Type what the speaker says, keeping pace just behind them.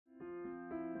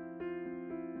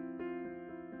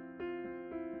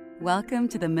Welcome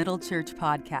to the Middle Church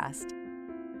Podcast,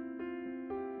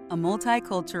 a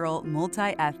multicultural,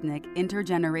 multi-ethnic,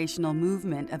 intergenerational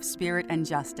movement of spirit and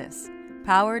justice,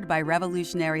 powered by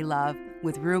revolutionary love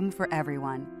with room for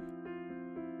everyone.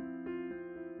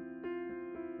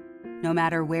 No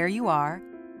matter where you are,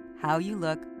 how you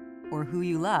look, or who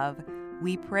you love,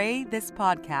 we pray this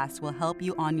podcast will help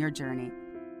you on your journey.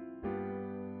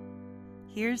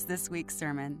 Here's this week's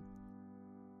sermon.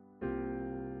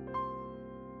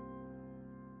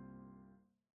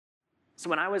 So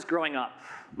when I was growing up,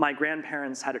 my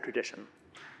grandparents had a tradition.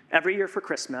 Every year for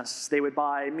Christmas, they would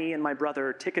buy me and my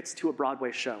brother tickets to a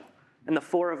Broadway show, and the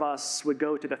four of us would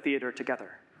go to the theater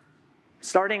together.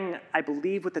 Starting, I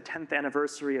believe, with the 10th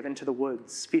anniversary of Into the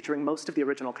Woods, featuring most of the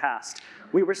original cast,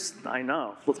 I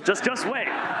know, just wait.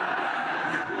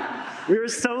 We were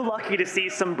so lucky to see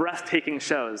some breathtaking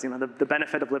shows, the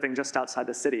benefit of living just outside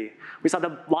the city. We saw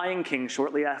The Lion King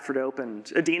shortly after it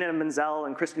opened, Idina Menzel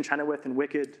and Kristen Chenoweth in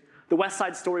Wicked, the West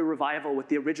Side Story revival with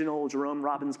the original Jerome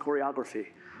Robbins choreography,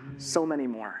 so many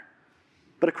more.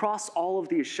 But across all of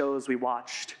these shows we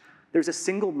watched, there's a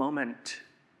single moment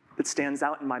that stands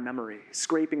out in my memory,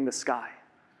 scraping the sky.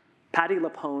 Patti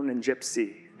LuPone and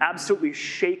Gypsy, absolutely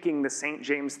shaking the St.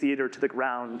 James Theater to the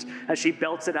ground as she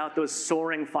belted out those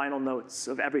soaring final notes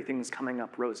of Everything's Coming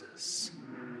Up Roses.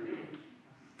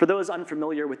 For those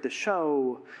unfamiliar with the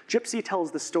show, Gypsy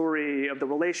tells the story of the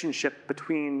relationship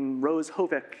between Rose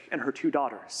Hovick and her two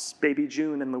daughters, baby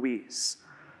June and Louise.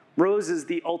 Rose is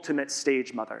the ultimate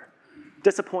stage mother.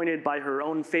 Disappointed by her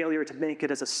own failure to make it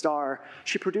as a star,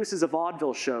 she produces a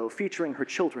vaudeville show featuring her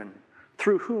children,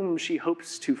 through whom she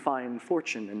hopes to find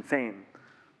fortune and fame.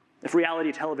 If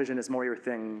reality television is more your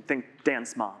thing, think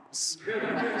Dance Moms.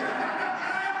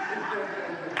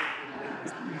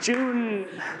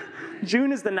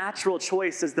 June is the natural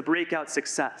choice as the breakout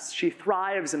success. She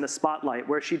thrives in the spotlight,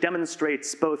 where she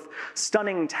demonstrates both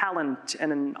stunning talent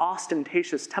and an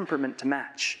ostentatious temperament to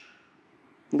match.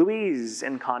 Louise,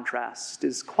 in contrast,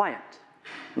 is quiet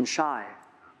and shy,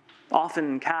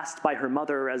 often cast by her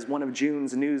mother as one of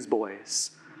June's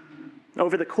newsboys.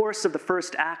 Over the course of the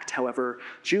first act, however,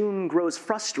 June grows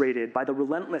frustrated by the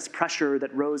relentless pressure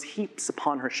that Rose heaps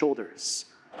upon her shoulders.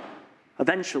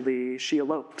 Eventually, she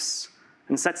elopes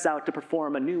and sets out to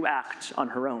perform a new act on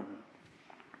her own.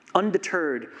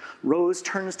 Undeterred, Rose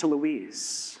turns to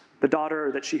Louise, the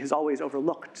daughter that she has always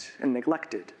overlooked and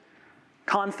neglected,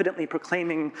 confidently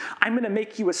proclaiming, "I'm going to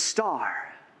make you a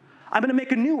star. I'm going to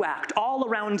make a new act all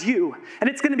around you, and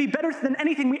it's going to be better than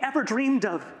anything we ever dreamed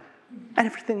of, and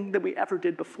everything that we ever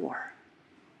did before."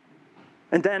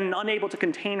 And then, unable to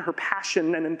contain her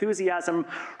passion and enthusiasm,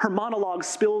 her monologue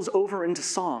spills over into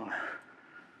song.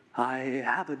 "I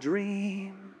have a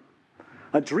dream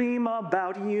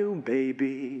about you,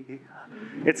 baby.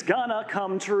 It's gonna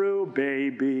come true,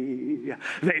 baby.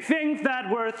 They think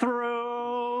that we're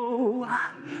through,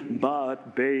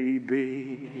 but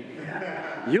baby,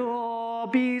 you'll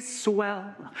be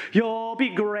swell, you'll be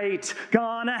great,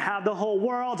 gonna have the whole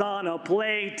world on a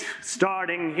plate.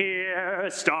 Starting here,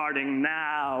 starting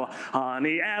now,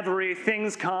 honey,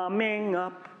 everything's coming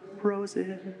up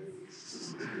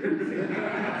roses."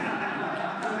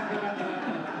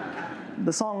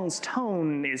 The song's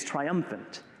tone is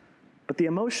triumphant, but the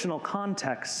emotional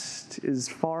context is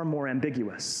far more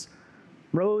ambiguous.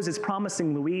 Rose is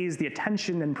promising Louise the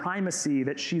attention and primacy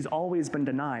that she's always been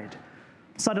denied.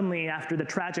 Suddenly, after the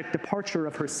tragic departure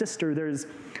of her sister, there's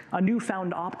a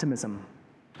newfound optimism,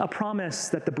 a promise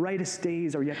that the brightest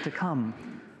days are yet to come.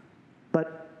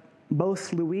 But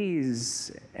both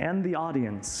Louise and the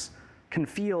audience can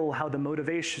feel how the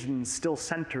motivation still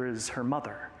centers her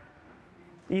mother.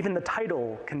 Even the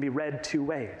title can be read two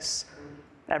ways.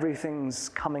 Everything's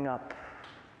coming up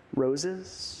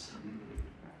roses.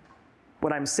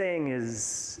 What I'm saying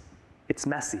is, it's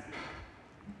messy.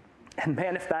 And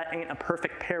man, if that ain't a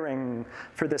perfect pairing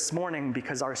for this morning,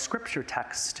 because our scripture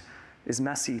text is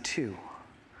messy too.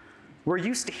 We're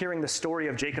used to hearing the story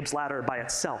of Jacob's ladder by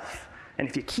itself, and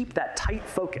if you keep that tight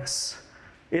focus,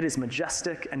 it is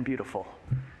majestic and beautiful.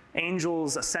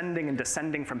 Angels ascending and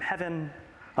descending from heaven,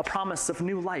 a promise of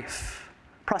new life,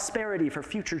 prosperity for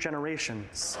future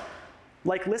generations.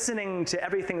 Like listening to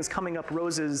Everything's Coming Up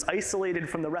Roses isolated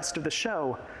from the rest of the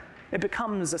show, it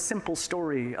becomes a simple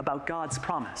story about God's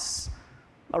promise,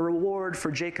 a reward for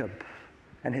Jacob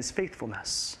and his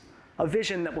faithfulness, a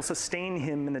vision that will sustain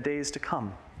him in the days to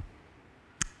come.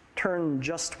 Turn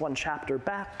just one chapter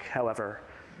back, however,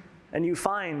 and you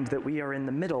find that we are in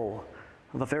the middle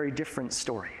of a very different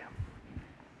story.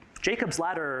 Jacob's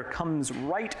ladder comes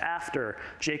right after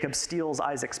Jacob steals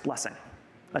Isaac's blessing.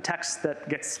 a text that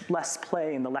gets less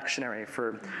play in the lectionary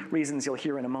for reasons you'll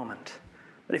hear in a moment.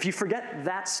 But if you forget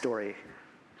that story,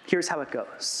 here's how it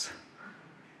goes.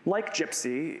 Like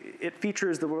Gypsy, it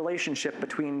features the relationship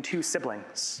between two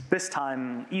siblings, this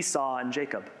time Esau and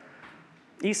Jacob.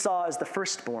 Esau is the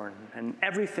firstborn and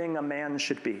everything a man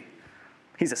should be.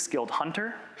 He's a skilled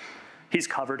hunter. He's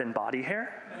covered in body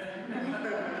hair.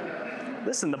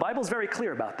 Listen, the Bible's very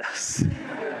clear about this.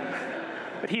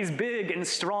 But he's big and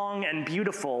strong and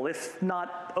beautiful, if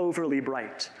not overly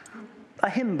bright. A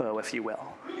himbo, if you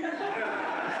will.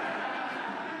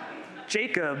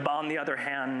 Jacob, on the other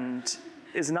hand,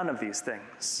 is none of these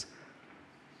things.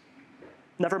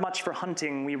 Never much for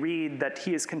hunting, we read that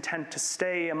he is content to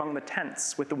stay among the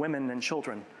tents with the women and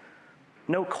children.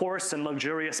 No coarse and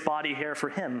luxurious body hair for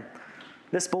him.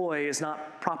 This boy is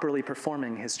not properly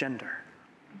performing his gender.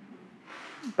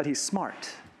 But he's smart.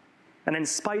 And in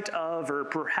spite of, or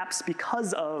perhaps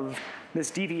because of, this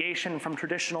deviation from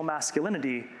traditional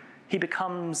masculinity, he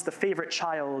becomes the favorite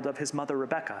child of his mother,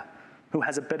 Rebecca, who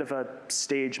has a bit of a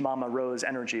stage Mama Rose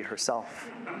energy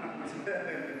herself.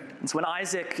 And so when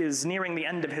Isaac is nearing the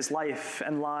end of his life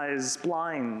and lies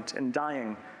blind and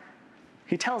dying,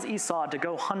 he tells Esau to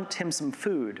go hunt him some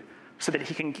food so that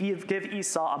he can give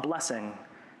Esau a blessing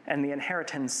and the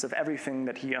inheritance of everything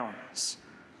that he owns.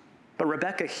 But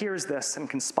Rebekah hears this and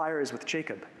conspires with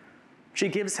Jacob. She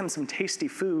gives him some tasty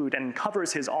food and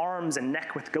covers his arms and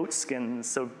neck with goat skins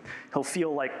so he'll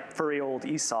feel like furry old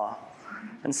Esau,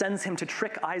 and sends him to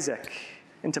trick Isaac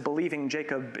into believing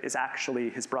Jacob is actually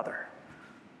his brother.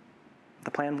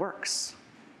 The plan works.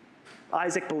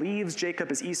 Isaac believes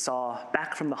Jacob is Esau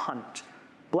back from the hunt,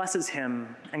 blesses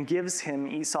him, and gives him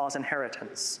Esau's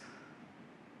inheritance.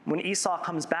 When Esau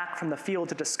comes back from the field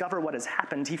to discover what has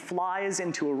happened, he flies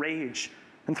into a rage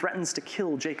and threatens to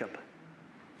kill Jacob.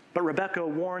 But Rebekah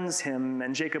warns him,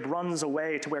 and Jacob runs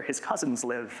away to where his cousins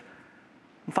live.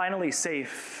 And finally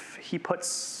safe, he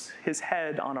puts his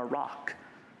head on a rock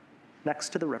next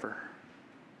to the river,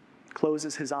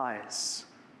 closes his eyes,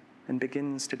 and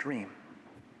begins to dream.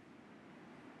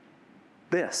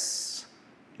 This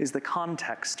is the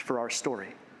context for our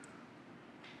story.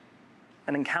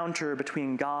 An encounter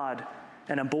between God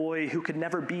and a boy who could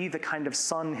never be the kind of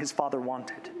son his father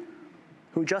wanted,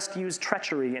 who just used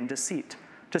treachery and deceit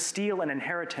to steal an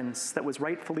inheritance that was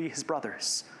rightfully his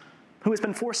brother's, who has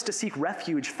been forced to seek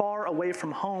refuge far away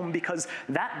from home because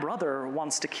that brother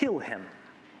wants to kill him.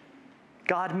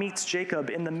 God meets Jacob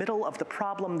in the middle of the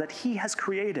problem that he has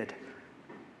created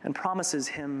and promises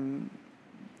him,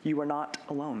 "You are not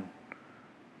alone.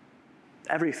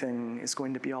 Everything is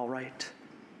going to be all right.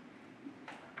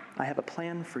 I have a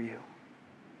plan for you.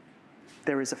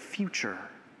 There is a future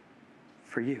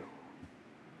for you."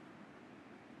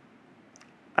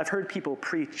 I've heard people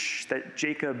preach that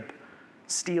Jacob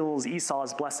steals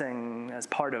Esau's blessing as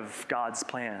part of God's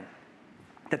plan,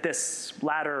 that this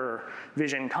latter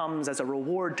vision comes as a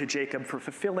reward to Jacob for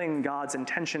fulfilling God's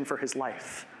intention for his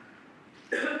life.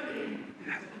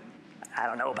 I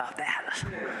don't know about that.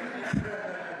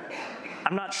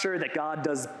 I'm not sure that God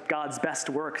does God's best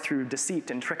work through deceit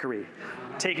and trickery,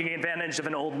 taking advantage of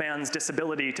an old man's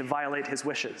disability to violate his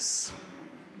wishes.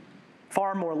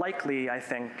 Far more likely, I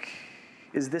think,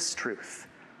 is this truth.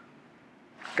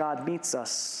 God meets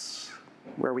us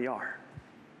where we are,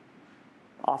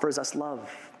 offers us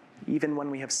love even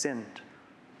when we have sinned,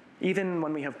 even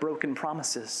when we have broken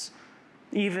promises,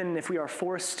 even if we are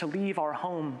forced to leave our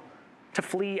home, to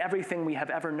flee everything we have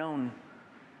ever known,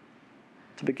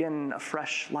 to begin a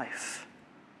fresh life.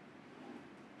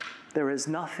 There is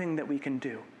nothing that we can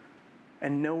do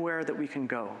and nowhere that we can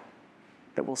go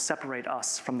that will separate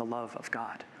us from the love of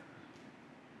God.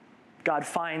 God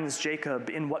finds Jacob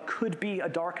in what could be a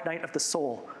dark night of the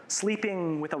soul,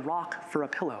 sleeping with a rock for a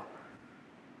pillow,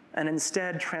 and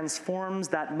instead transforms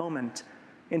that moment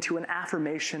into an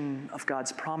affirmation of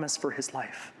God's promise for his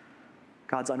life,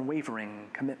 God's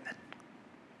unwavering commitment.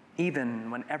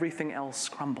 Even when everything else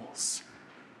crumbles,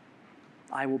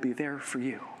 I will be there for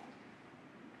you.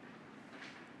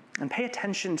 And pay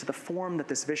attention to the form that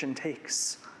this vision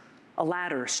takes. A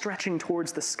ladder stretching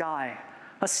towards the sky,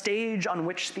 a stage on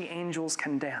which the angels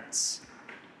can dance.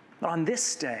 But on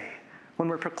this day, when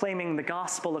we're proclaiming the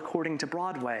gospel according to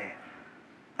Broadway,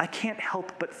 I can't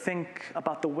help but think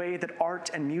about the way that art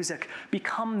and music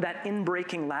become that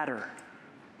in-breaking ladder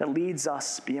that leads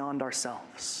us beyond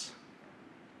ourselves.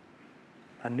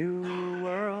 A new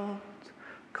world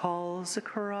calls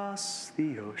across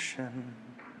the ocean.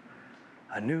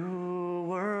 A new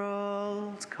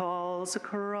world calls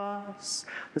across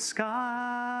the sky.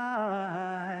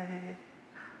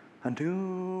 A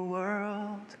new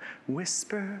world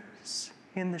whispers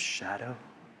in the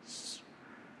shadows.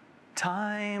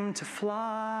 Time to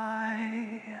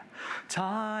fly,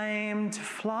 time to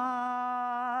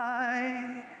fly.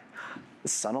 The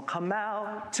sun will come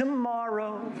out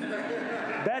tomorrow.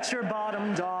 Bet your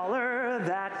bottom dollar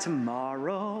that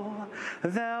tomorrow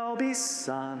there'll be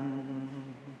sun.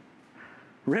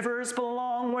 Rivers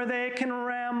belong where they can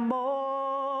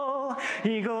ramble.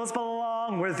 Eagles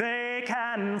belong where they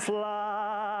can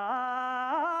fly.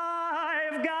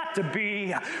 I've got to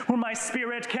be where my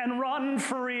spirit can run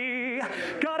free.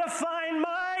 Gotta find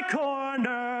my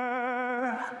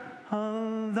corner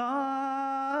of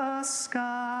the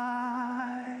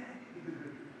sky.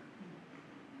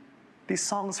 These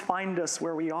songs find us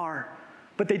where we are,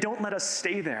 but they don't let us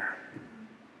stay there.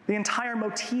 The entire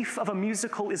motif of a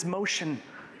musical is motion,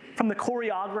 from the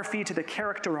choreography to the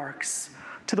character arcs,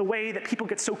 to the way that people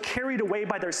get so carried away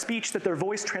by their speech that their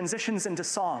voice transitions into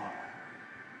song.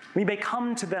 We may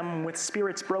come to them with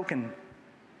spirits broken,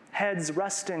 heads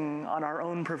resting on our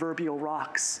own proverbial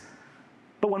rocks.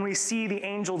 But when we see the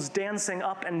angels dancing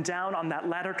up and down on that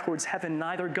ladder towards heaven,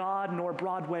 neither God nor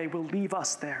Broadway will leave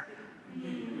us there.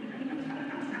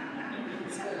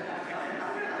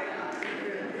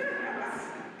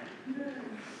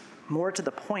 More to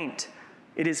the point,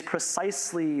 it is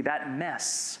precisely that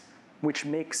mess which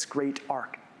makes great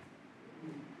art.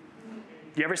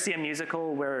 You ever see a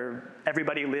musical where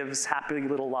everybody lives happy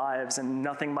little lives and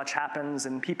nothing much happens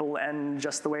and people end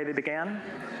just the way they began?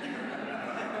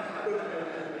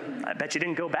 I bet you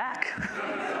didn't go back.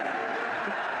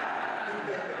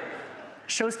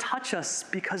 Shows touch us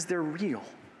because they're real.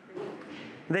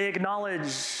 They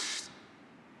acknowledge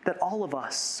that all of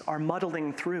us are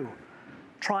muddling through,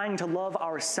 trying to love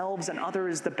ourselves and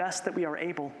others the best that we are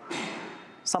able.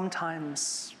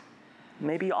 Sometimes,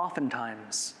 maybe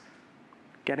oftentimes,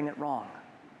 getting it wrong.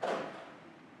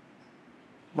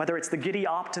 Whether it's the giddy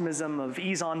optimism of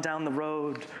ease on down the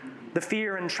road, the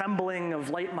fear and trembling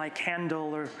of light my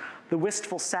candle, or the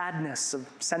wistful sadness of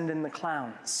send in the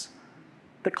clowns.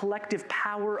 The collective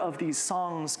power of these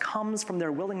songs comes from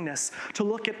their willingness to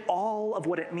look at all of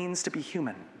what it means to be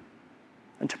human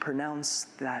and to pronounce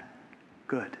that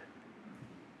good.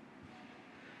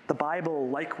 The Bible,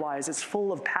 likewise, is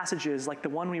full of passages like the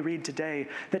one we read today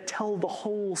that tell the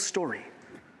whole story.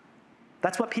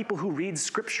 That's what people who read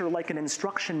Scripture like an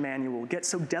instruction manual get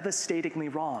so devastatingly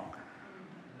wrong.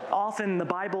 Often the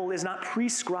Bible is not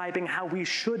prescribing how we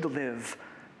should live,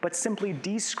 but simply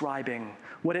describing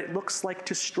what it looks like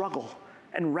to struggle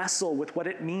and wrestle with what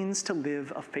it means to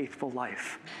live a faithful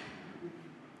life.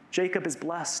 Jacob is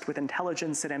blessed with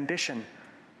intelligence and ambition,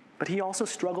 but he also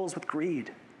struggles with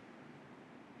greed,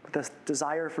 with a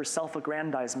desire for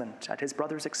self-aggrandizement at his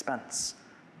brother's expense.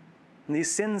 And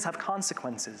these sins have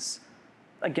consequences.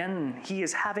 Again, he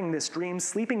is having this dream,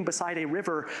 sleeping beside a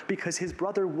river because his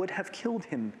brother would have killed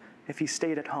him if he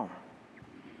stayed at home.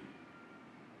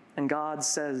 And God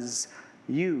says,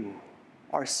 "You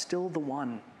are still the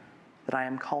one that I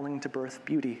am calling to birth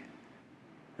beauty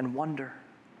and wonder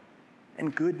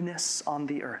and goodness on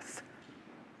the earth."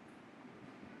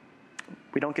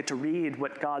 We don't get to read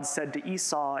what God said to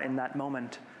Esau in that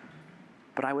moment,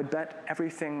 but I would bet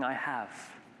everything I have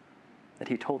that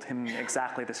he told him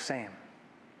exactly the same.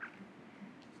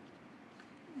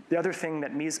 The other thing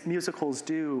that musicals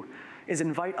do is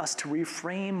invite us to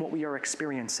reframe what we are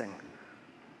experiencing.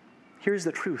 Here's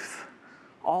the truth.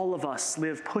 All of us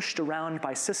live pushed around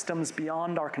by systems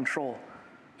beyond our control.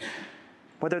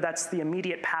 Whether that's the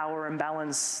immediate power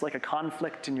imbalance like a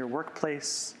conflict in your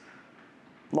workplace,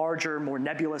 larger, more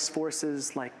nebulous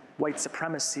forces like white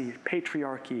supremacy,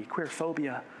 patriarchy,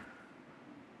 queerphobia,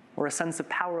 or a sense of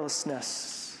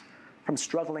powerlessness from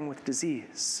struggling with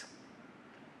disease.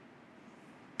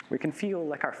 We can feel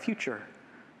like our future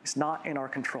is not in our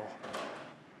control.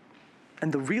 And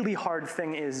the really hard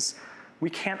thing is we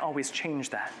can't always change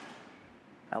that,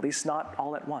 at least not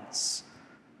all at once.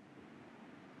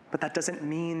 But that doesn't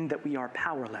mean that we are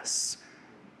powerless.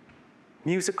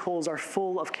 Musicals are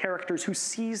full of characters who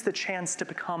seize the chance to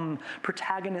become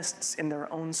protagonists in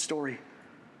their own story.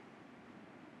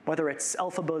 Whether it's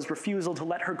Elphaba's refusal to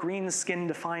let her green skin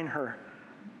define her,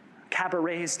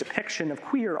 Cabaret's depiction of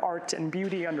queer art and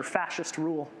beauty under fascist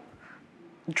rule,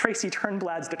 Tracy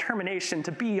Turnblad's determination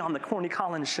to be on the Corny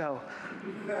Collins show,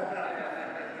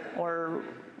 or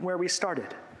where we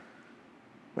started,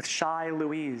 with shy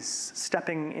Louise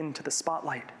stepping into the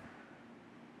spotlight.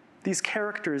 These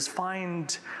characters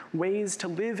find ways to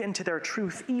live into their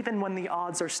truth even when the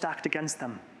odds are stacked against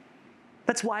them.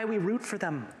 That's why we root for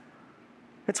them.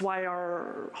 It's why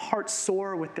our hearts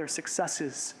soar with their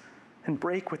successes and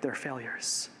break with their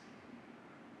failures.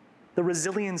 The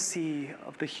resiliency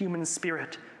of the human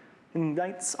spirit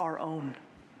ignites our own.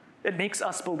 It makes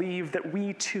us believe that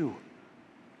we too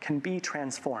can be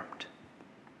transformed.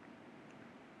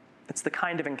 It's the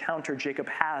kind of encounter Jacob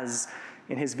has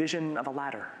in his vision of a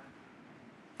ladder.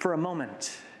 For a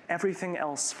moment, everything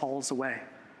else falls away.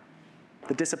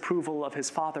 The disapproval of his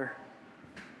father,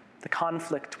 the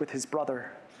conflict with his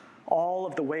brother, all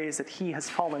of the ways that he has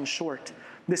fallen short,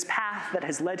 this path that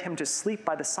has led him to sleep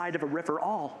by the side of a river,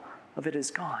 all of it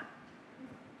is gone.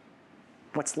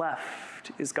 What's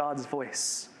left is God's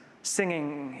voice,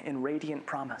 singing in radiant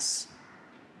promise,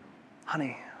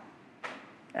 "Honey,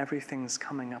 everything's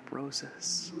coming up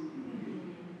roses."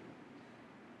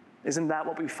 Isn't that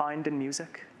what we find in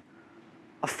music?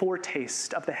 A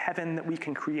foretaste of the heaven that we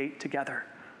can create together.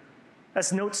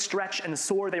 As notes stretch and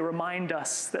soar, they remind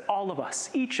us that all of us,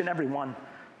 each and every one,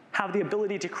 have the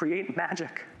ability to create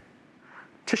magic,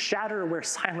 to shatter where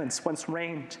silence once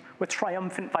reigned with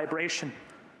triumphant vibration,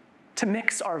 to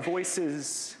mix our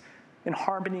voices in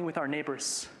harmony with our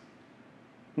neighbors,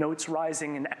 notes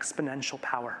rising in exponential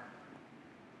power.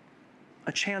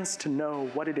 A chance to know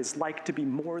what it is like to be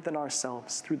more than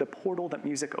ourselves through the portal that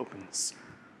music opens,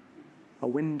 a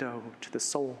window to the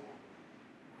soul.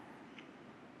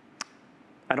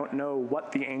 I don't know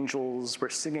what the angels were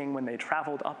singing when they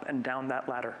traveled up and down that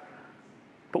ladder,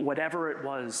 but whatever it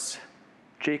was,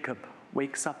 Jacob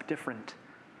wakes up different.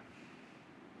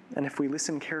 And if we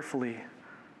listen carefully,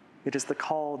 it is the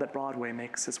call that Broadway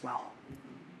makes as well.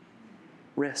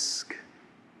 Risk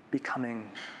becoming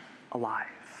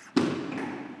alive.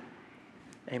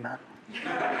 Amen.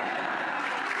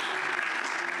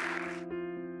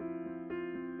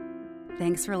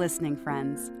 Thanks for listening,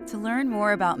 friends. To learn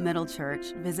more about Middle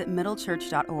Church, visit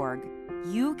middlechurch.org.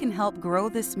 You can help grow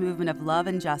this movement of love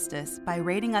and justice by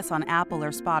rating us on Apple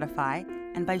or Spotify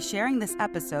and by sharing this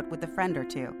episode with a friend or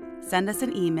two. Send us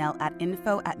an email at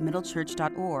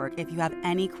info@middlechurch.org if you have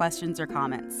any questions or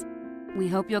comments. We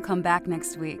hope you'll come back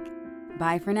next week.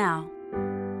 Bye for now.